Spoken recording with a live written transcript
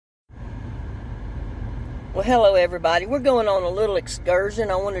Well, hello everybody. We're going on a little excursion.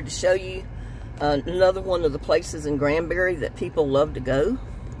 I wanted to show you another one of the places in Granbury that people love to go.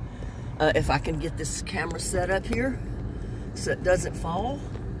 If I can get this camera set up here so it doesn't fall.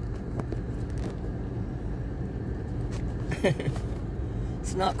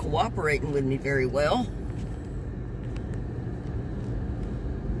 It's not cooperating with me very well.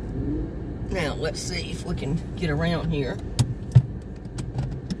 Now, let's see if we can get around here.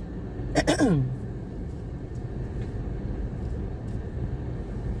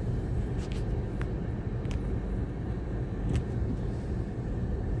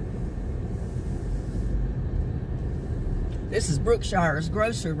 This is Brookshire's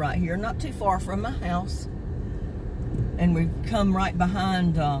grocery right here, not too far from my house. And we've come right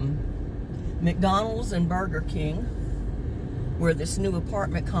behind McDonald's and Burger King, where this new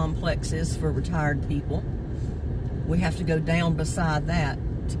apartment complex is for retired people. We have to go down beside that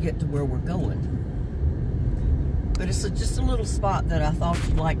to get to where we're going. But it's just a little spot that I thought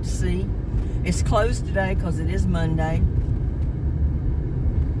you'd like to see. It's closed today because it is Monday.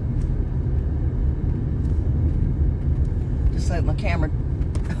 Just so my camera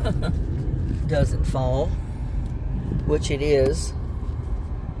doesn't fall, which it is.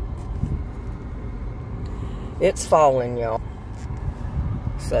 It's falling, y'all.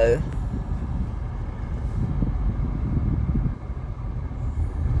 So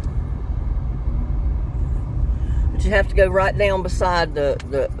but you have to go right down beside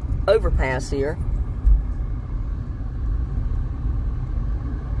the overpass here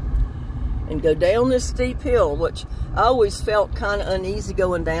and go down this steep hill, which I always felt kind of uneasy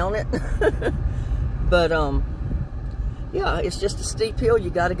going down it. But yeah, it's just a steep hill you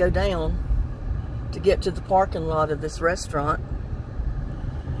got to go down to get to the parking lot of this restaurant.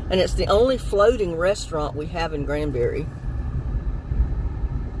 And it's the only floating restaurant we have in Granbury.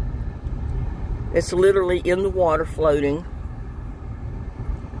 It's literally in the water floating.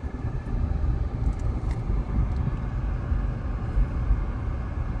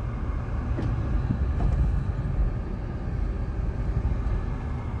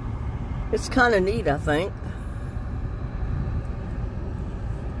 It's kind of neat, I think.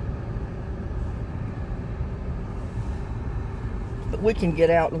 But we can get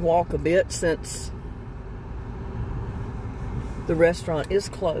out and walk a bit since the restaurant is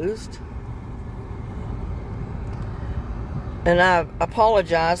closed. And I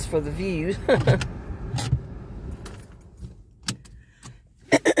apologize for the views.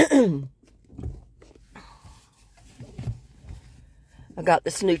 I got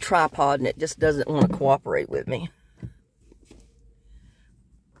this new tripod and it just doesn't want to cooperate with me.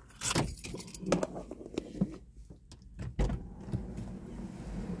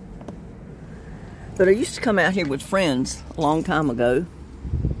 But I used to come out here with friends a long time ago.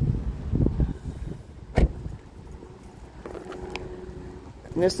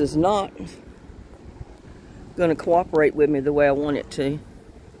 And this is not going to cooperate with me the way I want it to.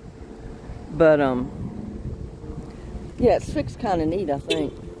 But, yeah, it's fixed kind of neat, I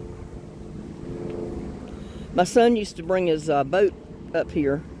think. My son used to bring his boat up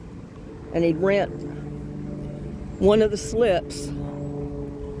here, and he'd rent one of the slips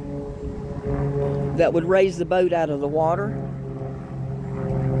that would raise the boat out of the water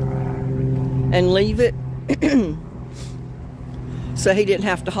and leave it so he didn't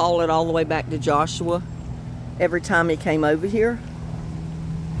have to haul it all the way back to Joshua every time he came over here.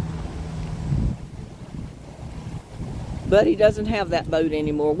 But he doesn't have that boat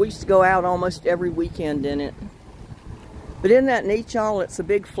anymore. We used to go out almost every weekend in it. But isn't that neat, y'all? It's a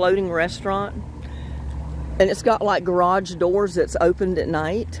big floating restaurant. And it's got like garage doors that's opened at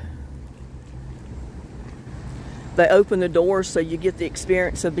night. They open the doors so you get the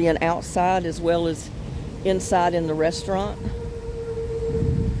experience of being outside as well as inside in the restaurant.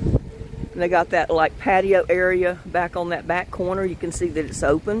 And they got that like patio area back on that back corner. You can see that it's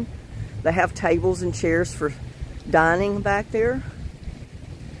open. They have tables and chairs for dining back there.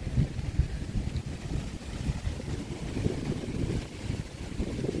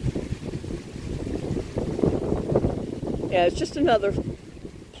 Yeah, it's just another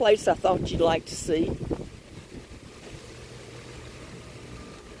place I thought you'd like to see.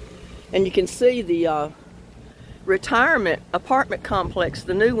 And you can see the retirement apartment complex,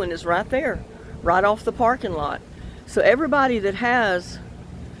 the new one is right there, right off the parking lot. So everybody that has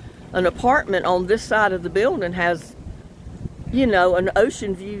an apartment on this side of the building has, you know, an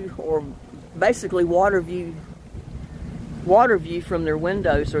ocean view or basically water view from their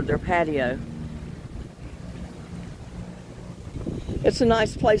windows or their patio. It's a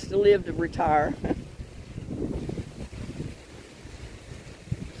nice place to live to retire.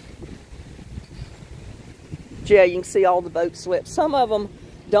 yeah, you can see all the boat slips. Some of them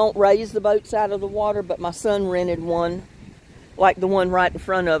don't raise the boats out of the water, but my son rented one, like the one right in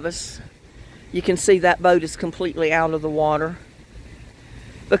front of us. You can see that boat is completely out of the water.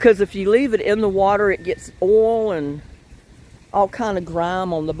 Because if you leave it in the water, it gets oil and all kind of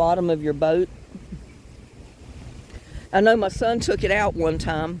grime on the bottom of your boat. I know my son took it out one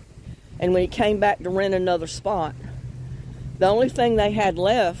time, and when he came back to rent another spot, the only thing they had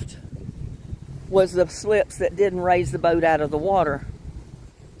left was the slips that didn't raise the boat out of the water.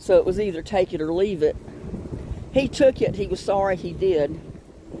 So it was either take it or leave it. He took it. He was sorry he did.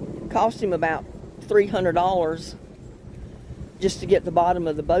 Cost him about $300 just to get the bottom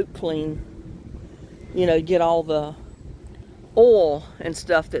of the boat clean. You know, get all the oil and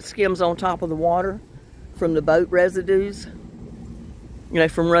stuff that skims on top of the water from the boat residues, you know,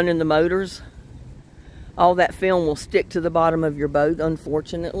 from running the motors. All that film will stick to the bottom of your boat,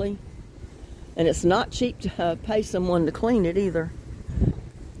 unfortunately. And it's not cheap to pay someone to clean it either.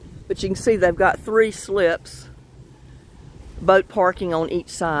 But you can see they've got 3 slips, boat parking on each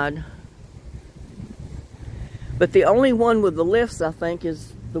side. But the only one with the lifts, I think,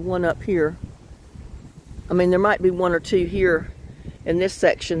 is the one up here. I mean, there might be 1 or 2 here in this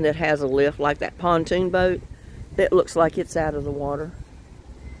section that has a lift, like that pontoon boat. That looks like it's out of the water.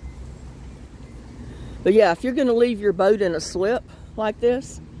 But yeah, if you're going to leave your boat in a slip like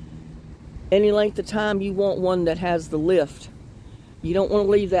this, any length of time, you want one that has the lift. You don't want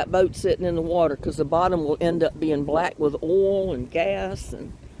to leave that boat sitting in the water, because the bottom will end up being black with oil and gas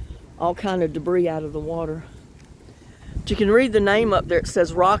and all kind of debris out of the water. But you can read the name up there. It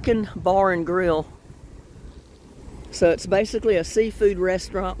says Rockin Bar and Grill. So it's basically a seafood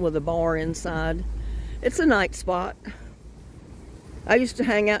restaurant with a bar inside. It's a night spot. I used to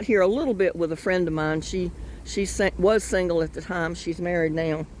hang out here a little bit with a friend of mine. She was single at the time. She's married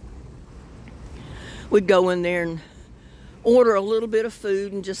now. We'd go in there and order a little bit of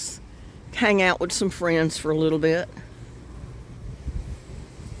food and just hang out with some friends for a little bit.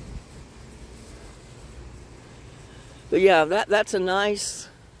 But yeah, that's a nice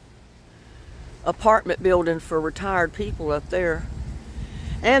apartment building for retired people up there.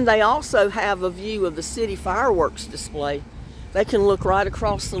 And they also have a view of the city fireworks display. They can look right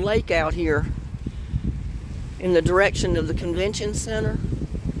across the lake out here in the direction of the convention center.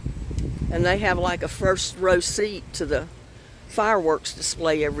 And they have like a first row seat to the fireworks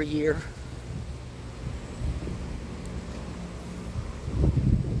display every year.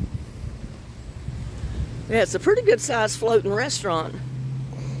 Yeah, it's a pretty good sized floating restaurant.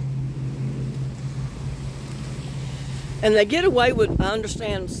 And they get away with, I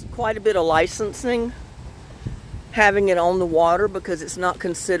understand, quite a bit of licensing, having it on the water, because it's not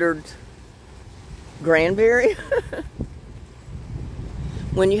considered Granbury.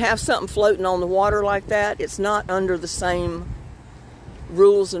 When you have something floating on the water like that, it's not under the same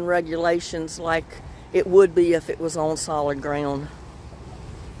rules and regulations like it would be if it was on solid ground.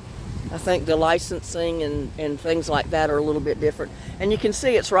 I think the licensing and things like that are a little bit different. And you can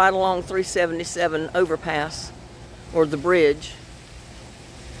see it's right along 377 overpass, or the bridge.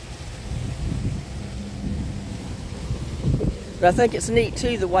 But I think it's neat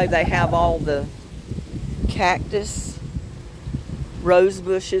too, the way they have all the cactus, rose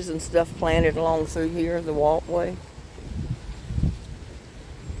bushes and stuff planted along through here, the walkway.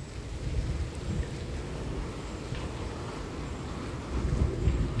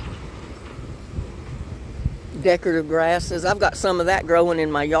 Decorative grasses. I've got some of that growing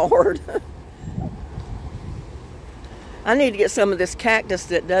in my yard. I need to get some of this cactus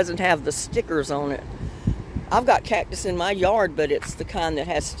that doesn't have the stickers on it. I've got cactus in my yard, but it's the kind that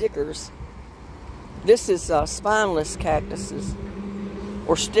has stickers. This is spineless cactuses,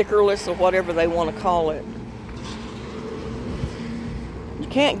 or stickerless, or whatever they want to call it. You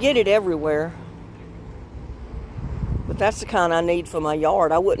can't get it everywhere, but that's the kind I need for my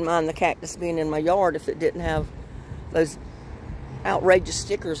yard. I wouldn't mind the cactus being in my yard if it didn't have those outrageous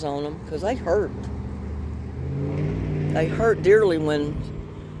stickers on them, because they hurt. They hurt dearly when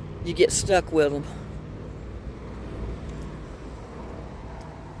you get stuck with them.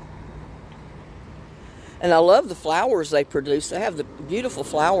 And I love the flowers they produce. They have the beautiful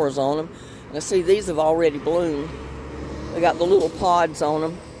flowers on them. And I see these have already bloomed. They got the little pods on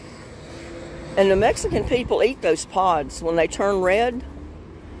them. And the Mexican people eat those pods when they turn red.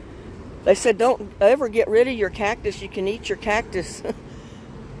 They said, don't ever get rid of your cactus. You can eat your cactus.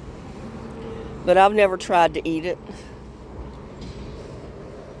 But I've never tried to eat it.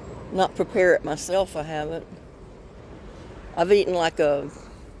 Not prepare it myself, I haven't. I've eaten like a,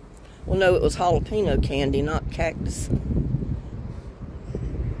 well, no, it was jalapeno candy, not cactus.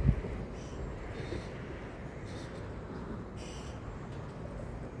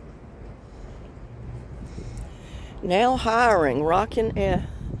 Now hiring, Rockin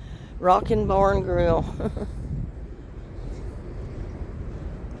Bar and Grill.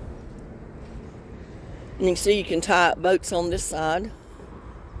 And you can see you can tie up boats on this side.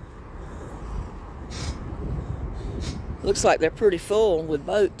 Looks like they're pretty full with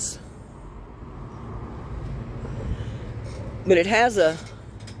boats. But it has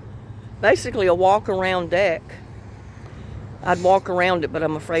basically a walk around deck. I'd walk around it, but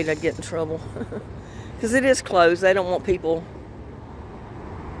I'm afraid I'd get in trouble. Because it is closed. They don't want people,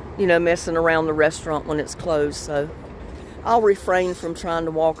 you know, messing around the restaurant when it's closed. So I'll refrain from trying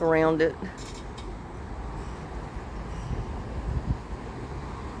to walk around it.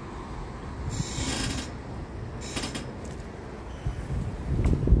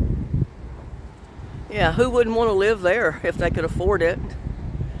 Yeah, who wouldn't want to live there if they could afford it?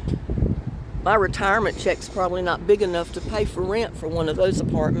 My retirement check's probably not big enough to pay for rent for one of those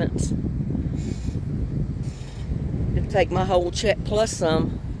apartments. It'd take my whole check plus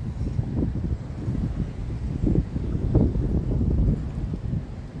some.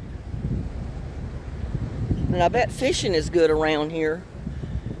 And I bet fishing is good around here,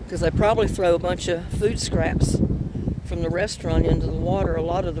 because they probably throw a bunch of food scraps from the restaurant into the water. A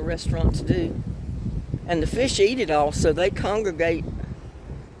lot of the restaurants do. And the fish eat it all, so they congregate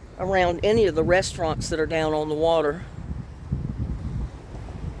around any of the restaurants that are down on the water.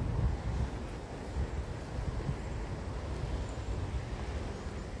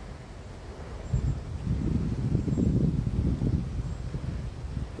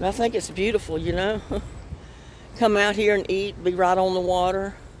 And I think it's beautiful, you know. Come out here and eat, be right on the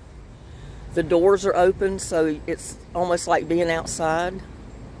water. The doors are open, so it's almost like being outside.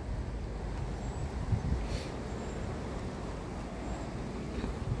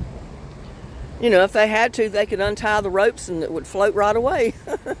 You know, if they had to, they could untie the ropes and it would float right away.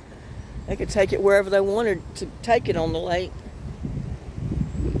 They could take it wherever they wanted to take it on the lake.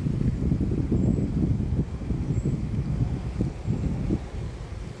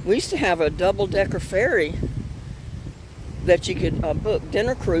 We used to have a double-decker ferry that you could book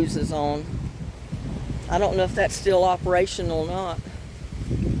dinner cruises on. I don't know if that's still operational or not.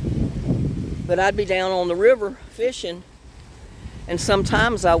 But I'd be down on the river fishing, and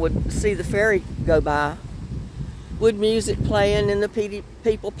sometimes I would see the ferry go by with music playing and the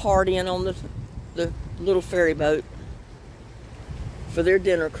people partying on the little ferry boat for their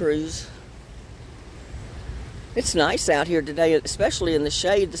dinner cruise. It's nice out here today, especially in the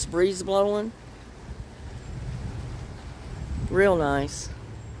shade, this breeze blowing. Real nice.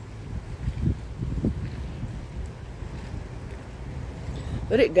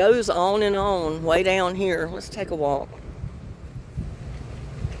 But it goes on and on way down here. Let's take a walk.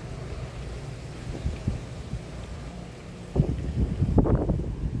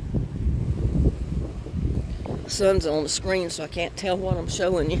 The sun's on the screen, so I can't tell what I'm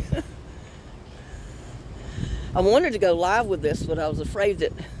showing you. I wanted to go live with this, but I was afraid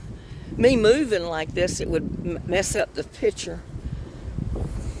that me moving like this, it would mess up the picture.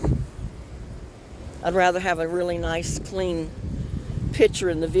 I'd rather have a really nice, clean picture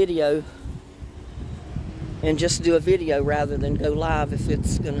in the video and just do a video rather than go live if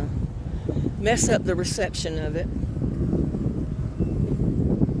it's gonna mess up the reception of it.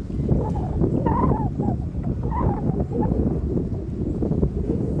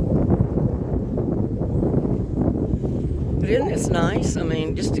 But isn't this nice? I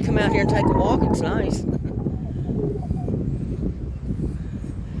mean, just to come out here and take a walk, it's nice.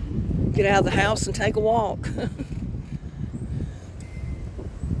 Get out of the house and take a walk.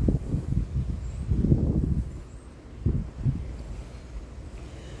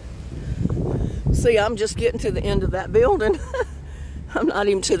 See, I'm just getting to the end of that building. I'm not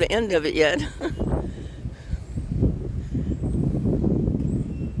even to the end of it yet.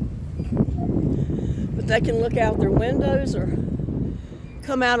 But they can look out their windows or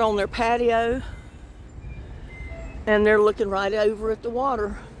come out on their patio, and they're looking right over at the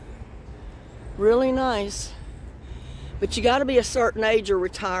water. Really nice. But you got to be a certain age or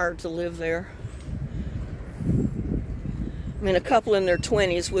retired to live there. I mean, a couple in their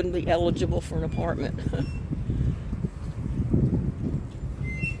 20s wouldn't be eligible for an apartment.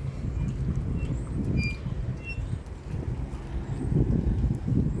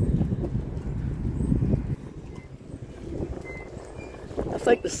 I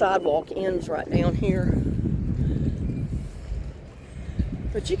think the sidewalk ends right down here.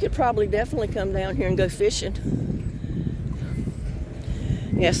 But you could probably definitely come down here and go fishing.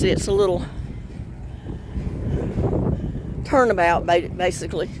 Yeah, see, it's a little turnabout,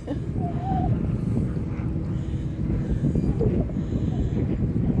 basically.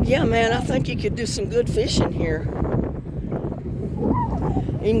 Yeah, man, I think you could do some good fishing here.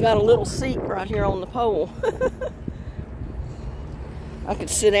 Even got a little seat right here on the pole. I could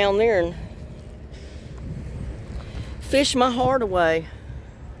sit down there and fish my heart away.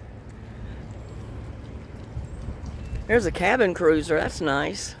 There's a cabin cruiser, that's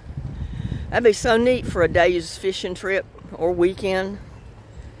nice. That'd be so neat for a day's fishing trip or weekend.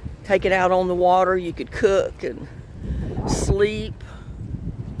 Take it out on the water, you could cook and sleep.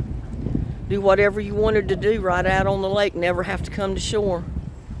 Do whatever you wanted to do right out on the lake, never have to come to shore.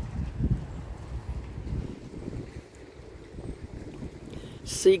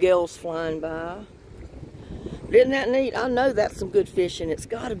 Seagulls flying by. But isn't that neat? I know that's some good fishing. It's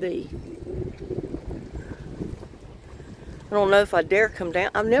gotta be. I don't know if I dare come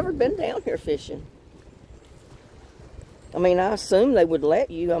down. I've never been down here fishing. I mean, I assume they would let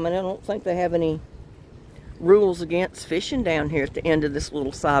you. I mean, I don't think they have any rules against fishing down here at the end of this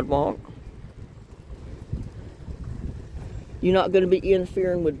little sidewalk. You're not going to be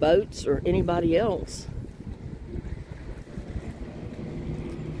interfering with boats or anybody else.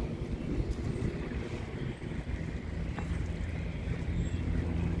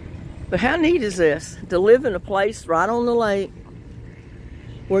 But how neat is this? To live in a place right on the lake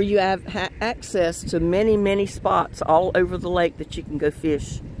where you have access to many, many spots all over the lake that you can go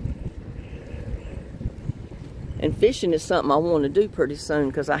fish. And fishing is something I want to do pretty soon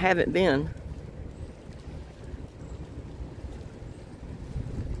because I haven't been.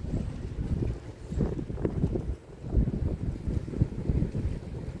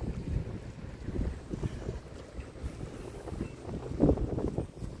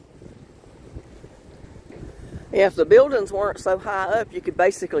 Yeah, if the buildings weren't so high up, you could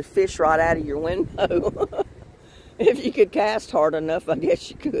basically fish right out of your window. If you could cast hard enough, I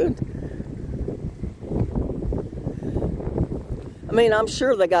guess you could. I mean, I'm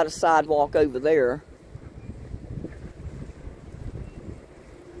sure they got a sidewalk over there.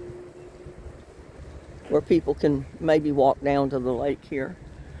 Where people can maybe walk down to the lake here.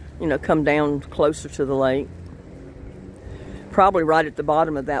 You know, come down closer to the lake. Probably right at the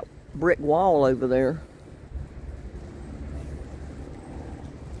bottom of that brick wall over there.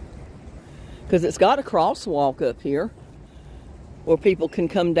 Because it's got a crosswalk up here where people can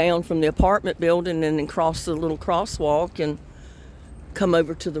come down from the apartment building and then cross the little crosswalk and come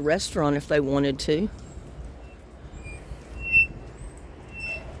over to the restaurant if they wanted to.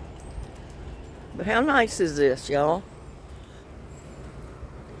 But how nice is this, y'all?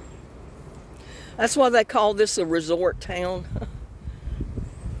 That's why they call this a resort town.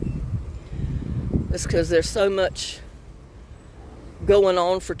 It's because there's so much going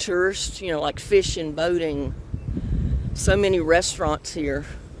on for tourists, you know, like fishing, boating. So many restaurants here.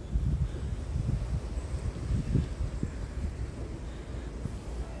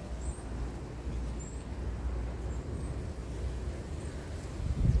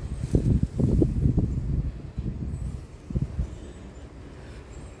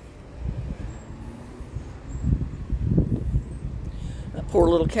 That poor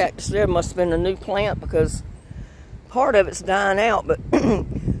little cactus there must have been a new plant because part of it's dying out, but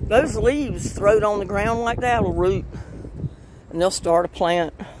those leaves thrown on the ground like that will root and they'll start a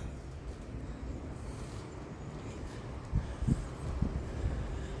plant.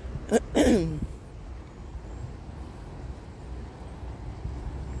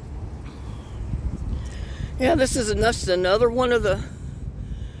 Yeah, this is another one of the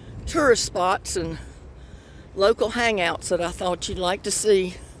tourist spots and local hangouts that I thought you'd like to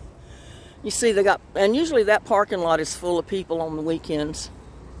see. You see, they got, and usually that parking lot is full of people on the weekends.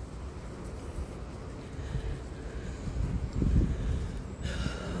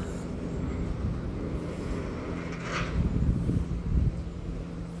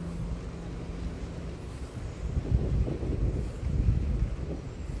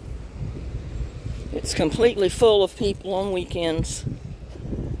 It's completely full of people on weekends.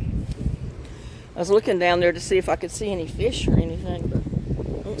 I was looking down there to see if I could see any fish or anything, but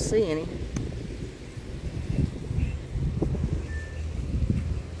I don't see any.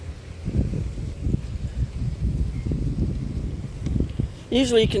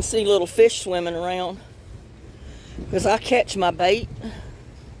 Usually you can see little fish swimming around because I catch my bait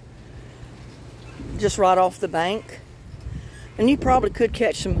just right off the bank. And you probably could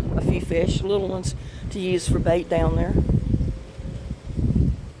catch a few fish, little ones, to use for bait down there.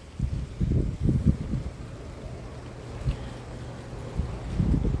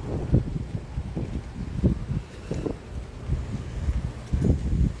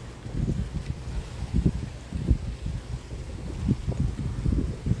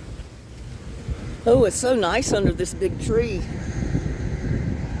 Oh, it's so nice under this big tree.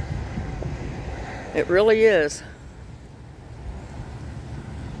 It really is.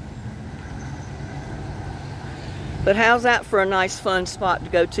 But how's that for a nice fun spot to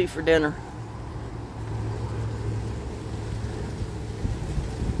go to for dinner?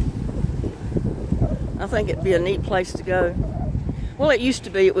 I think it'd be a neat place to go. Well, it used to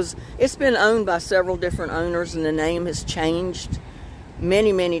be. It's been owned by several different owners, and the name has changed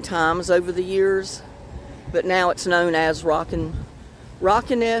many times over the years. But now it's known as Rockin's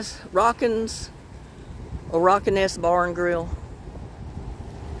Bar and Grill.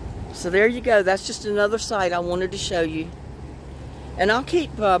 So there you go. That's just another site I wanted to show you. And I'll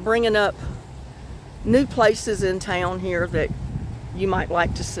keep bringing up new places in town here that you might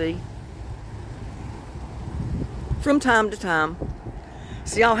like to see from time to time.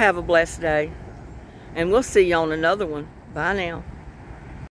 So y'all have a blessed day. And we'll see you on another one. Bye now.